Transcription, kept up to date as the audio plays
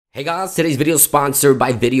Hey guys, today's video is sponsored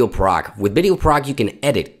by VideoProc. With VideoProc, you can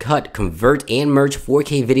edit, cut, convert, and merge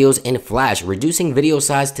 4K videos in Flash, reducing video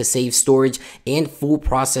size to save storage and full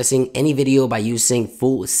processing any video by using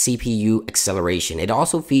full CPU acceleration. It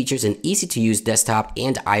also features an easy-to-use desktop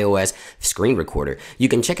and iOS screen recorder. You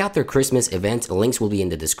can check out their Christmas event. Links will be in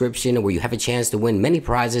the description where you have a chance to win many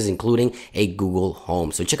prizes, including a Google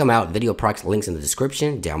Home. So check them out. VideoProc's links in the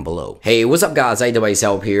description down below. Hey, what's up guys?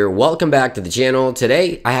 iDeviceHelp here. Welcome back to the channel.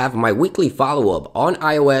 Today, I have my weekly follow-up on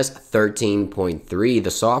iOS 13.3. The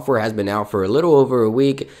software has been out for a little over a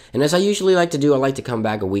week, and as I usually like to do, I like to come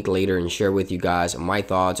back a week later and share with you guys my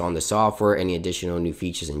thoughts on the software, any additional new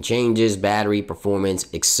features and changes, battery, performance,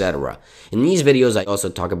 etc. In these videos, I also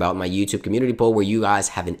talk about my YouTube community poll where you guys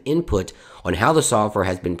have an input on how the software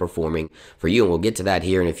has been performing for you, and we'll get to that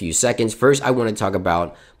here in a few seconds. First, I want to talk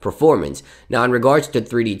about performance. Now, in regards to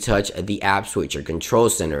 3D Touch, the app switcher, control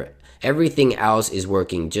center, everything else is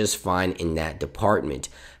working just fine in that department.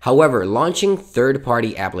 However, launching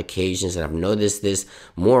third-party applications, and I've noticed this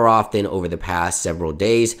more often over the past several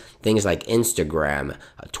days, things like Instagram,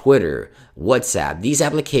 Twitter, WhatsApp, these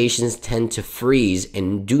applications tend to freeze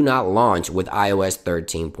and do not launch with iOS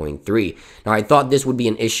 13.3. Now, I thought this would be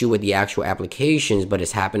an issue with the actual applications, but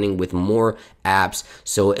it's happening with more apps,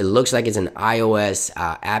 so it looks like it's an iOS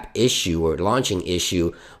app issue or launching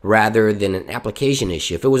issue rather than an application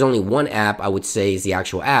issue. If it was only one app, I would say it's the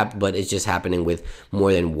actual app, but it's just happening with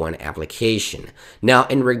more than one application. Now,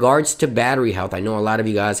 in regards to battery health, I know a lot of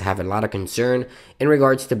you guys have a lot of concern in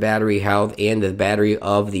regards to battery health and the battery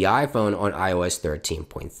of the iPhone on iOS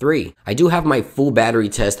 13.3. I do have my full battery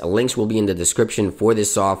test. Links will be in the description for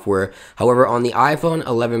this software. However, on the iPhone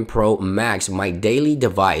 11 Pro Max, my daily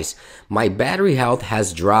device, my battery health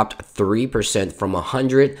has dropped 3% from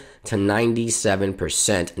 100 to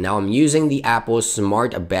 97%. Now I'm using the Apple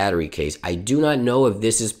Smart battery case. I do not know if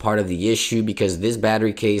this is part of the issue because this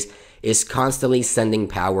battery case is constantly sending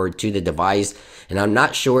power to the device, and I'm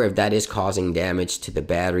not sure if that is causing damage to the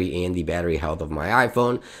battery and the battery health of my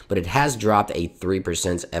iPhone, but it has dropped a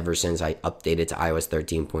 3% ever since I updated to iOS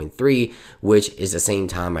 13.3, which is the same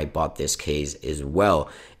time I bought this case as well.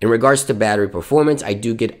 In regards to battery performance, I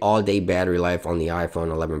do get all-day battery life on the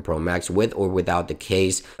iPhone 11 Pro Max with or without the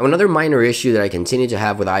case. Now, another minor issue that I continue to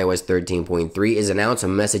have with iOS 13.3 is announce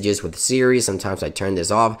messages with Siri. Sometimes I turn this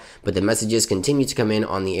off, but the messages continue to come in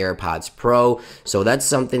on the AirPods Pro, so that's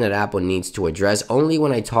something that Apple needs to address. Only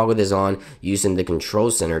when I toggle this on using the control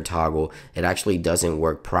center toggle, it actually doesn't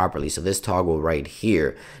work properly. So this toggle right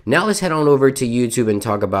here. Now let's head on over to YouTube and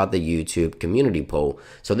talk about the YouTube community poll.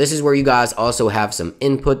 So this is where you guys also have some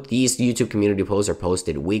input. These YouTube community polls are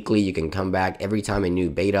posted weekly. You can come back every time a new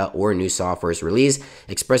beta or a new software is released,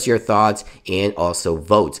 express your thoughts, and also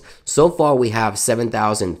vote. So far, we have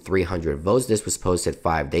 7,300 votes. This was posted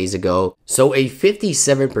 5 days ago. So a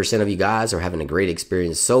 57% of you guys are having a great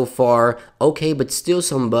experience so far. Okay, but still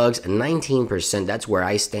some bugs, 19%. That's where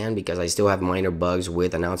I stand because I still have minor bugs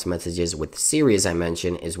with announced messages with Siri, as I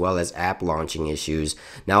mentioned, as well as app launching issues.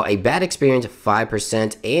 Now, a bad experience,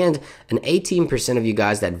 5%, and an 18% of you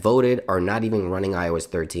guys that voted are not even running iOS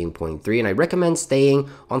 13.3, and I recommend staying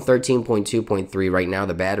on 13.2.3 right now.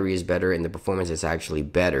 The battery is better and the performance is actually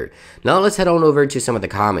better. Now let's head on over to some of the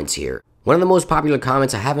comments here. One of the most popular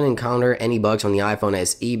comments, I haven't encountered any bugs on the iPhone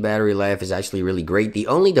SE. Battery life is actually really great. The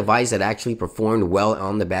only device that actually performed well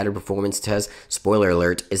on the battery performance test, spoiler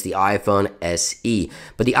alert, is the iPhone SE.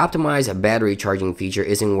 But the optimized battery charging feature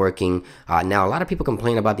isn't working. Now, a lot of people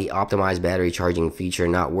complain about the optimized battery charging feature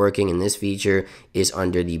not working, and this feature is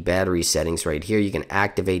under the battery settings right here. You can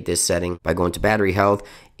activate this setting by going to battery health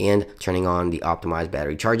and turning on the optimized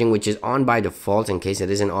battery charging, which is on by default. In case it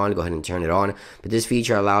isn't on, go ahead and turn it on. But this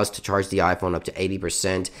feature allows to charge the iPhone up to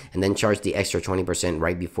 80% and then charge the extra 20%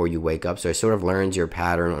 right before you wake up. So it sort of learns your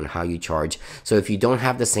pattern on how you charge. So if you don't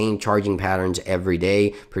have the same charging patterns every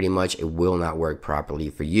day, pretty much it will not work properly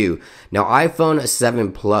for you. Now, iPhone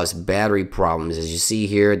 7 Plus battery problems. As you see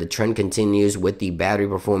here, the trend continues with the battery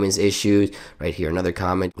performance issues. Right here, another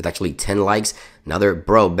comment with actually 10 likes. Another,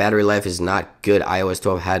 bro, battery life is not good. iOS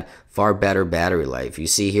 12 had far better battery life. You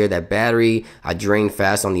see here that battery drained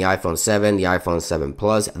fast on the iPhone 7, the iPhone 7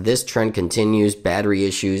 Plus. This trend continues. Battery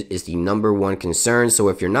issues is the #1 concern. So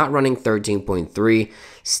if you're not running 13.3,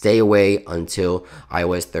 stay away until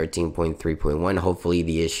iOS 13.3.1. Hopefully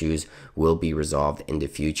the issues will be resolved in the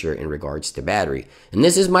future in regards to battery. And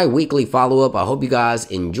this is my weekly follow-up. I hope you guys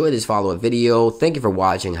enjoy this follow-up video. Thank you for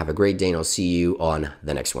watching. Have a great day, and I'll see you on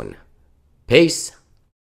the next one. Peace.